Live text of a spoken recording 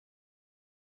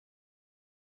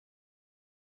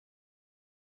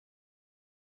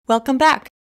Welcome back!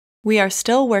 We are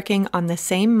still working on the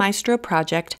same Maestro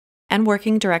project and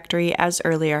working directory as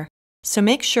earlier, so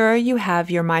make sure you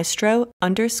have your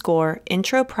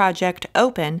Maestro_intro project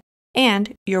open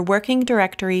and your working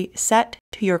directory set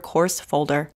to your course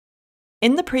folder.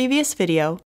 In the previous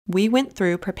video, we went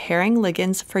through preparing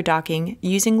ligands for docking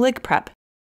using LigPrep,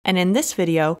 and in this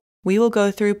video, we will go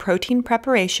through protein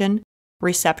preparation,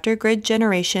 receptor grid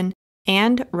generation,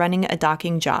 and running a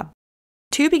docking job.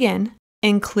 To begin,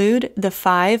 include the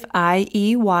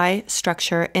 5IEY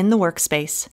structure in the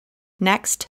workspace.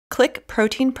 Next, click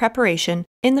Protein Preparation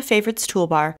in the Favorites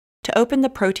toolbar to open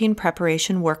the protein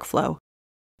preparation workflow.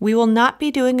 We will not be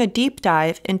doing a deep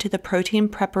dive into the protein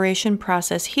preparation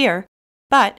process here,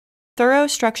 but thorough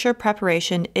structure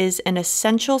preparation is an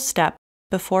essential step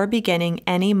before beginning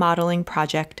any modeling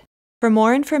project. For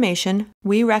more information,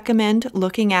 we recommend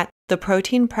looking at the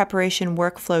Protein Preparation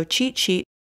Workflow cheat sheet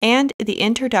and the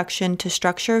Introduction to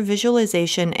Structure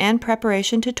Visualization and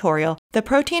Preparation tutorial. The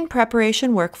protein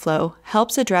preparation workflow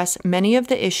helps address many of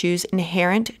the issues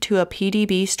inherent to a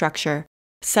PDB structure,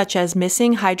 such as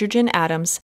missing hydrogen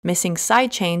atoms, missing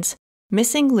side chains,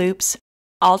 missing loops,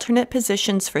 alternate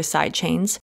positions for side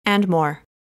chains, and more.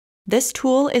 This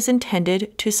tool is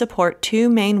intended to support two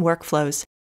main workflows: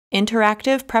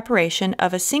 interactive preparation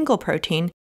of a single protein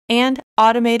and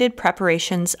automated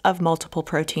preparations of multiple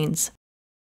proteins.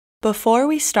 Before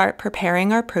we start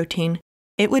preparing our protein,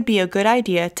 it would be a good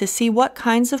idea to see what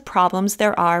kinds of problems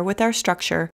there are with our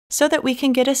structure so that we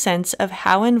can get a sense of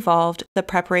how involved the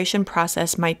preparation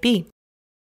process might be.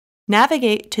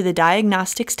 Navigate to the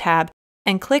Diagnostics tab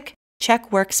and click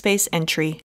Check Workspace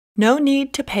Entry. No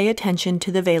need to pay attention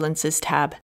to the Valences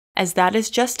tab, as that is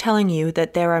just telling you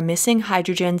that there are missing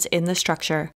hydrogens in the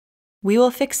structure. We will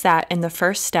fix that in the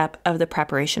first step of the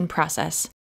preparation process.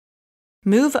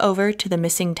 Move over to the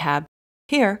Missing tab.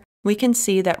 Here, we can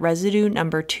see that residue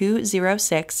number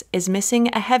 206 is missing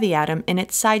a heavy atom in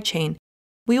its side chain.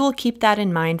 We will keep that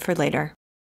in mind for later.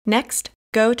 Next,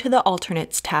 go to the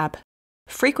Alternates tab.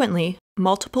 Frequently,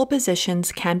 multiple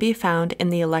positions can be found in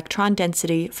the electron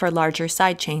density for larger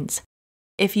side chains.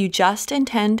 If you just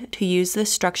intend to use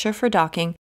this structure for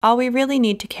docking, all we really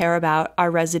need to care about are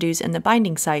residues in the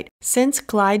binding site, since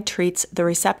Glide treats the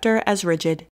receptor as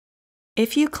rigid.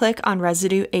 If you click on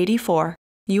residue 84,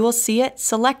 you will see it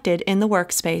selected in the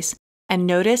workspace, and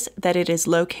notice that it is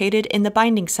located in the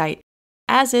binding site,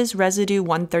 as is residue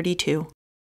 132.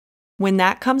 When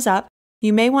that comes up,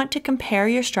 you may want to compare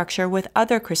your structure with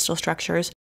other crystal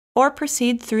structures, or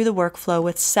proceed through the workflow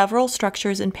with several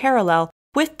structures in parallel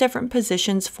with different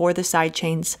positions for the side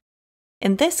chains.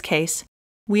 In this case,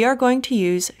 we are going to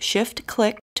use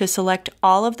Shift-click to select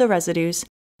all of the residues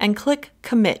and click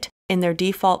Commit in their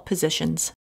default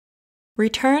positions.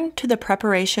 Return to the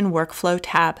Preparation Workflow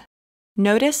tab.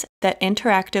 Notice that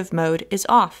Interactive Mode is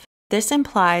off. This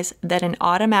implies that an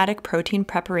automatic protein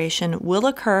preparation will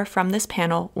occur from this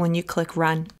panel when you click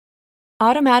Run.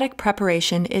 Automatic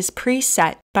preparation is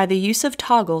preset by the use of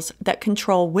toggles that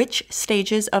control which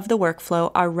stages of the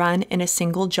workflow are run in a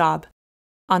single job.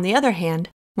 On the other hand,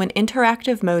 when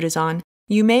interactive mode is on,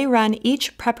 you may run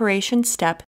each preparation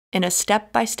step in a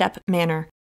step-by-step manner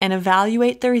and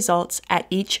evaluate the results at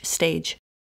each stage.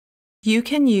 You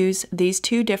can use these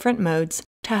two different modes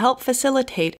to help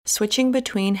facilitate switching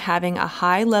between having a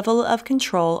high level of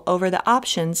control over the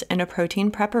options in a protein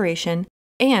preparation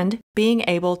and being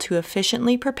able to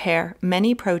efficiently prepare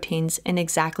many proteins in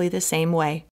exactly the same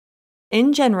way.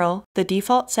 In general, the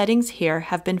default settings here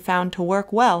have been found to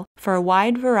work well for a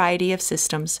wide variety of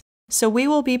systems, so we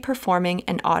will be performing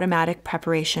an automatic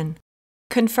preparation.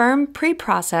 Confirm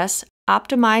pre-process,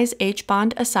 optimize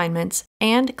H-bond assignments,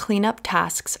 and cleanup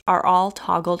tasks are all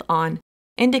toggled on,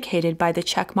 indicated by the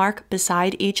checkmark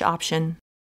beside each option.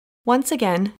 Once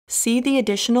again, see the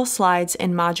additional slides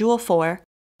in Module 4,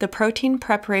 the Protein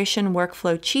Preparation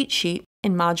Workflow cheat sheet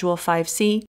in Module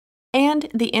 5C, and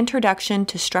the Introduction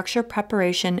to Structure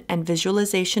Preparation and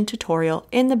Visualization tutorial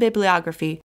in the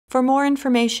bibliography for more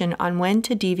information on when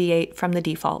to deviate from the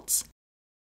defaults.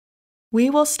 We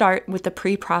will start with the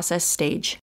pre-process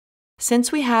stage.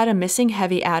 Since we had a missing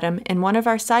heavy atom in one of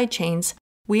our side chains,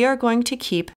 we are going to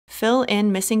keep Fill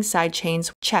in Missing Side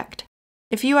Chains checked.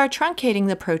 If you are truncating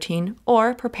the protein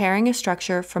or preparing a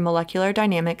structure for molecular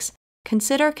dynamics,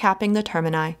 consider capping the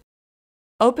termini.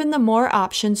 Open the More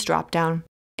Options dropdown.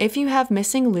 If you have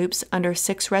missing loops under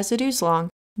 6 residues long,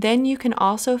 then you can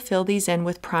also fill these in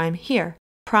with Prime here.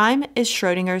 Prime is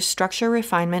Schrödinger's structure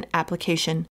refinement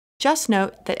application. Just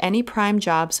note that any prime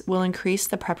jobs will increase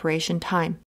the preparation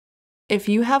time. If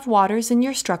you have waters in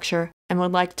your structure and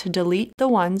would like to delete the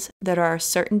ones that are a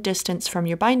certain distance from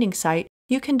your binding site,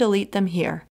 you can delete them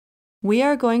here. We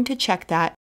are going to check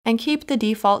that and keep the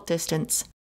default distance.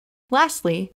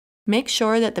 Lastly, make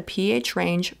sure that the pH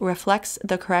range reflects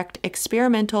the correct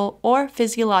experimental or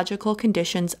physiological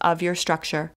conditions of your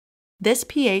structure. This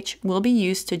pH will be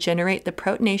used to generate the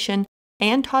protonation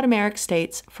and tautomeric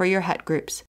states for your het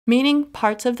groups, meaning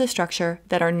parts of the structure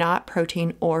that are not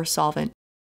protein or solvent.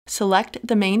 Select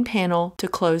the main panel to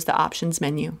close the options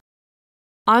menu.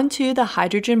 On to the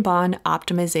hydrogen bond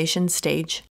optimization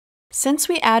stage. Since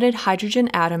we added hydrogen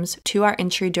atoms to our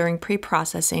entry during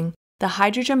pre-processing, the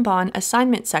hydrogen bond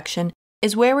assignment section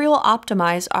is where we will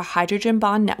optimize our hydrogen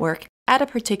bond network at a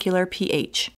particular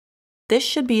pH. This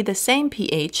should be the same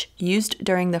pH used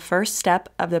during the first step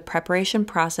of the preparation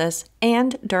process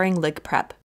and during lig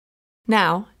prep.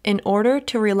 Now, in order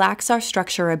to relax our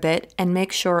structure a bit and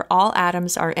make sure all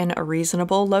atoms are in a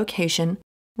reasonable location,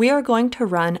 we are going to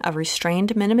run a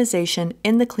restrained minimization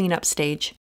in the cleanup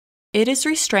stage. It is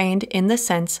restrained in the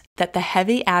sense that the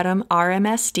heavy atom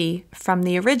RMSD from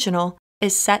the original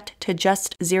is set to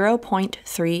just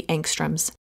 0.3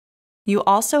 angstroms. You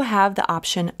also have the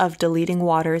option of deleting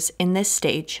waters in this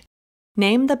stage.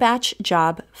 Name the batch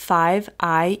job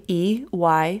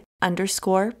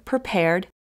 5IEY_prepared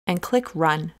and click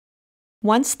Run.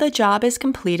 Once the job is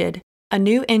completed, a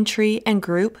new entry and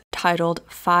group titled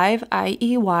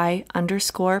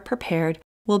 5IEY_prepared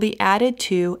will be added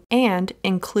to and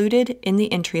included in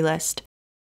the entry list.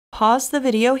 Pause the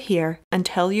video here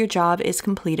until your job is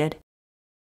completed.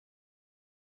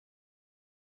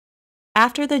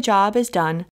 After the job is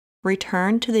done,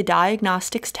 return to the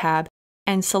Diagnostics tab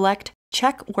and select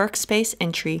Check Workspace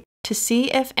Entry to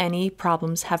see if any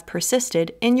problems have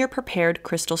persisted in your prepared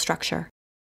crystal structure.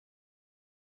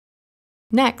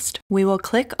 Next, we will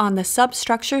click on the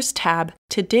Substructures tab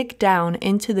to dig down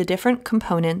into the different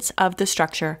components of the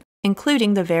structure,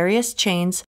 including the various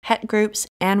chains, het groups,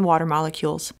 and water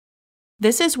molecules.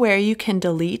 This is where you can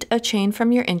delete a chain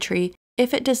from your entry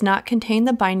if it does not contain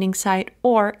the binding site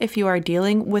or if you are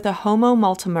dealing with a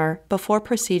homomultimer before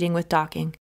proceeding with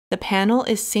docking. The panel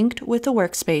is synced with the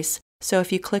workspace, so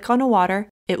if you click on a water,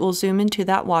 it will zoom into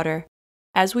that water.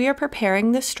 As we are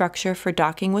preparing this structure for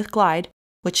docking with Glide,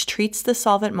 which treats the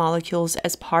solvent molecules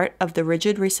as part of the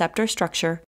rigid receptor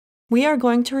structure, we are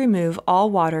going to remove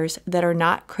all waters that are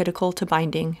not critical to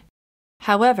binding.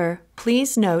 However,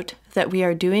 please note that we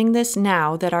are doing this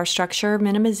now that our structure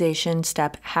minimization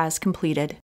step has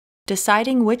completed.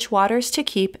 Deciding which waters to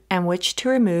keep and which to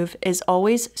remove is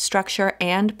always structure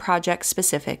and project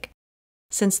specific.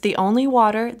 Since the only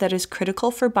water that is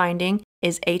critical for binding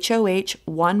is HOH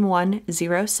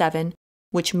 1107,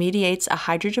 which mediates a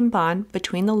hydrogen bond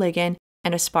between the ligand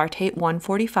and aspartate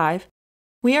 145,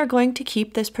 we are going to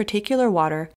keep this particular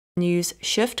water and use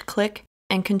Shift-click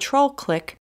and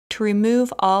Control-click to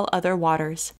remove all other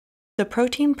waters. The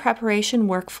protein preparation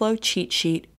workflow cheat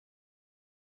sheet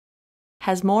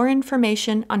has more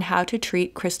information on how to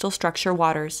treat crystal structure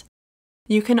waters.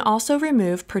 You can also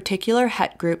remove particular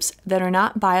het groups that are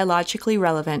not biologically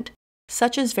relevant,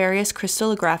 such as various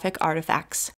crystallographic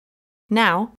artifacts.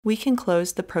 Now, we can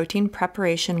close the protein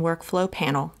preparation workflow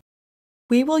panel.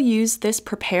 We will use this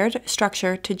prepared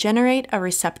structure to generate a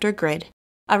receptor grid.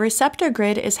 A receptor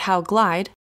grid is how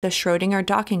Glide, the Schrödinger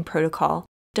docking protocol,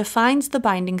 defines the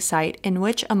binding site in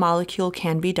which a molecule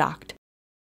can be docked.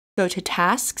 Go to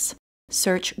Tasks,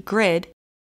 search Grid,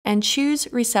 and choose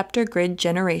Receptor Grid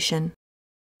Generation.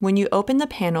 When you open the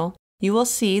panel, you will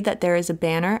see that there is a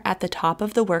banner at the top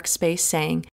of the workspace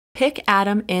saying, Pick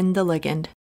Atom in the Ligand.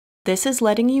 This is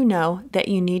letting you know that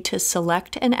you need to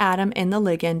select an atom in the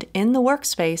ligand in the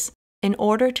workspace in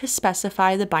order to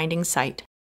specify the binding site.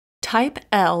 Type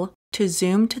L to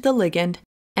zoom to the ligand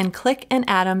and click an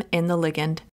atom in the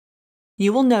ligand.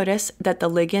 You will notice that the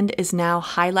ligand is now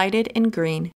highlighted in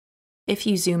green. If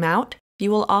you zoom out, you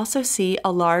will also see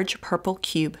a large purple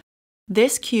cube.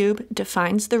 This cube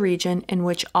defines the region in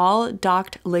which all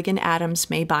docked ligand atoms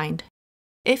may bind.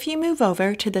 If you move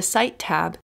over to the Site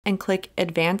tab and click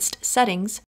Advanced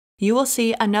Settings, you will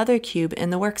see another cube in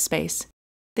the workspace.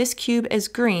 This cube is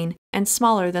green and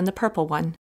smaller than the purple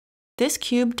one. This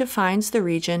cube defines the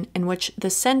region in which the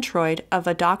centroid of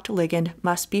a docked ligand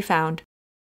must be found.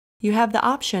 You have the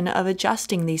option of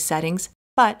adjusting these settings,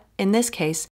 but in this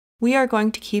case, we are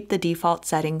going to keep the default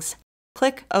settings.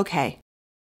 Click OK.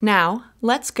 Now,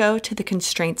 let's go to the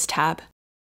Constraints tab.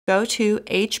 Go to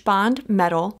H-bond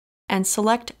metal and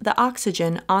select the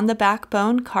oxygen on the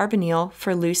backbone carbonyl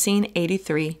for leucine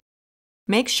 83.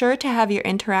 Make sure to have your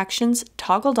interactions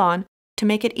toggled on to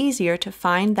make it easier to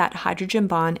find that hydrogen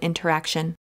bond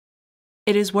interaction.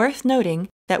 It is worth noting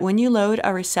that when you load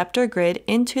a receptor grid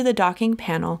into the docking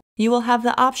panel, you will have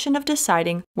the option of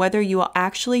deciding whether you will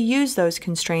actually use those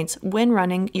constraints when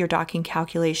running your docking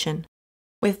calculation.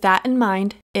 With that in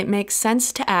mind, it makes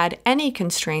sense to add any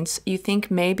constraints you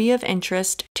think may be of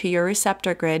interest to your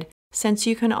receptor grid, since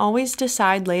you can always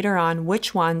decide later on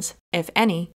which ones, if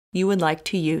any, you would like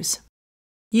to use.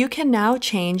 You can now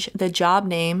change the job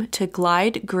name to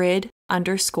glide grid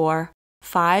 _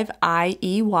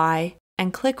 5IEY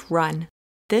and click Run.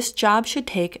 This job should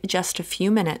take just a few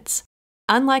minutes.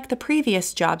 Unlike the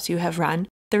previous jobs you have run,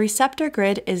 the receptor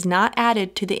grid is not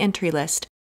added to the entry list.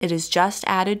 It is just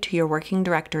added to your working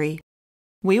directory.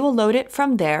 We will load it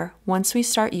from there once we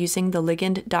start using the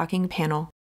Ligand docking panel.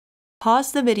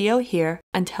 Pause the video here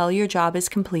until your job is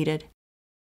completed.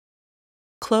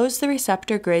 Close the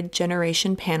receptor grid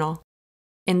generation panel.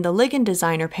 In the Ligand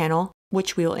Designer panel,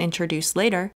 which we will introduce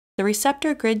later, the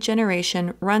receptor grid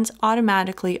generation runs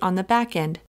automatically on the back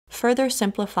end, further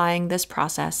simplifying this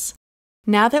process.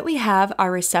 Now that we have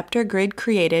our receptor grid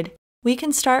created, we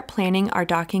can start planning our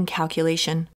docking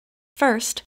calculation.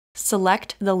 First,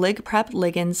 select the LigPrep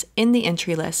ligands in the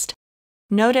entry list.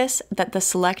 Notice that the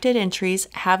selected entries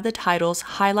have the titles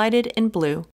highlighted in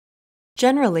blue.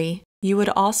 Generally, you would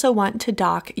also want to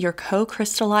dock your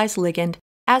co-crystallized ligand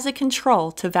as a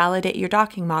control to validate your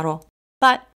docking model,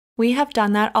 but we have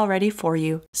done that already for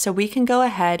you, so we can go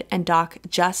ahead and dock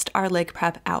just our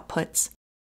LigPrep outputs.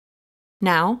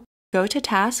 Now, go to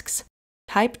Tasks,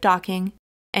 type Docking,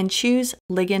 and choose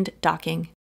Ligand Docking.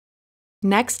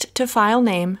 Next to File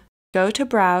Name, go to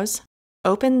Browse,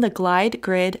 open the glide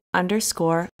grid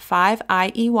 _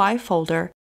 5IEY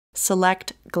folder,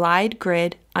 select glide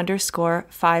grid _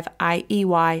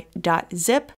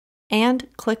 5IEY.zip, and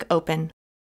click Open.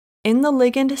 In the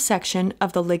Ligand section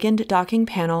of the Ligand docking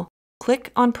panel,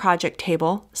 click on Project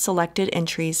Table, Selected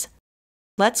Entries.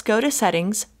 Let's go to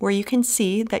Settings, where you can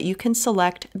see that you can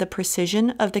select the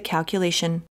precision of the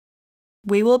calculation.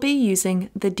 We will be using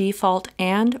the default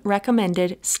and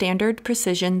recommended standard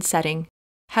precision setting.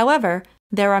 However,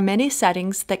 there are many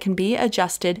settings that can be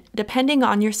adjusted depending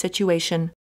on your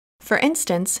situation. For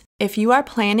instance, if you are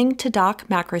planning to dock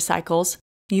macrocycles,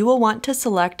 you will want to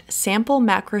select Sample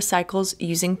Macrocycles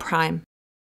using Prime.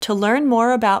 To learn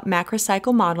more about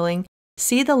macrocycle modeling,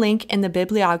 see the link in the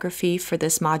bibliography for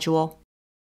this module.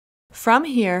 From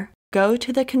here, go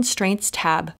to the Constraints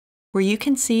tab, where you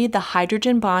can see the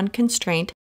hydrogen bond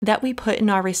constraint that we put in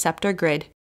our receptor grid.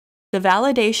 The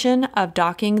validation of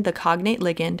docking the cognate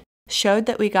ligand showed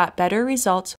that we got better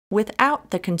results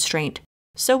without the constraint,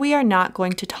 so we are not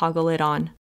going to toggle it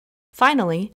on.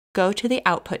 Finally, go to the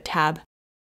Output tab.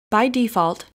 By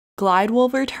default, Glide will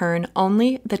return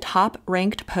only the top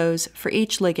ranked pose for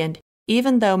each ligand,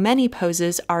 even though many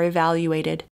poses are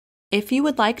evaluated. If you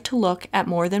would like to look at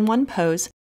more than one pose,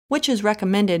 which is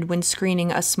recommended when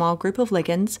screening a small group of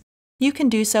ligands, you can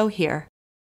do so here.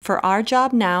 For our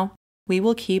job now, we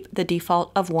will keep the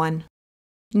default of 1.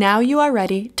 Now you are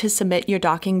ready to submit your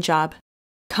docking job.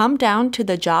 Come down to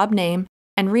the job name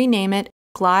and rename it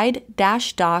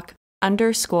glide-dock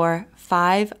 _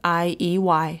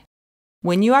 5IEY.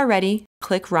 When you are ready,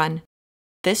 click Run.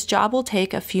 This job will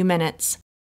take a few minutes.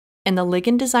 In the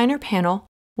Ligand Designer panel,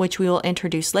 which we will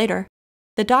introduce later,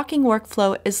 the docking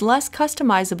workflow is less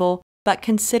customizable but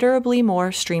considerably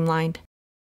more streamlined.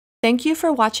 Thank you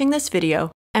for watching this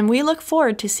video, and we look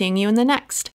forward to seeing you in the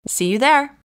next. See you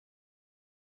there!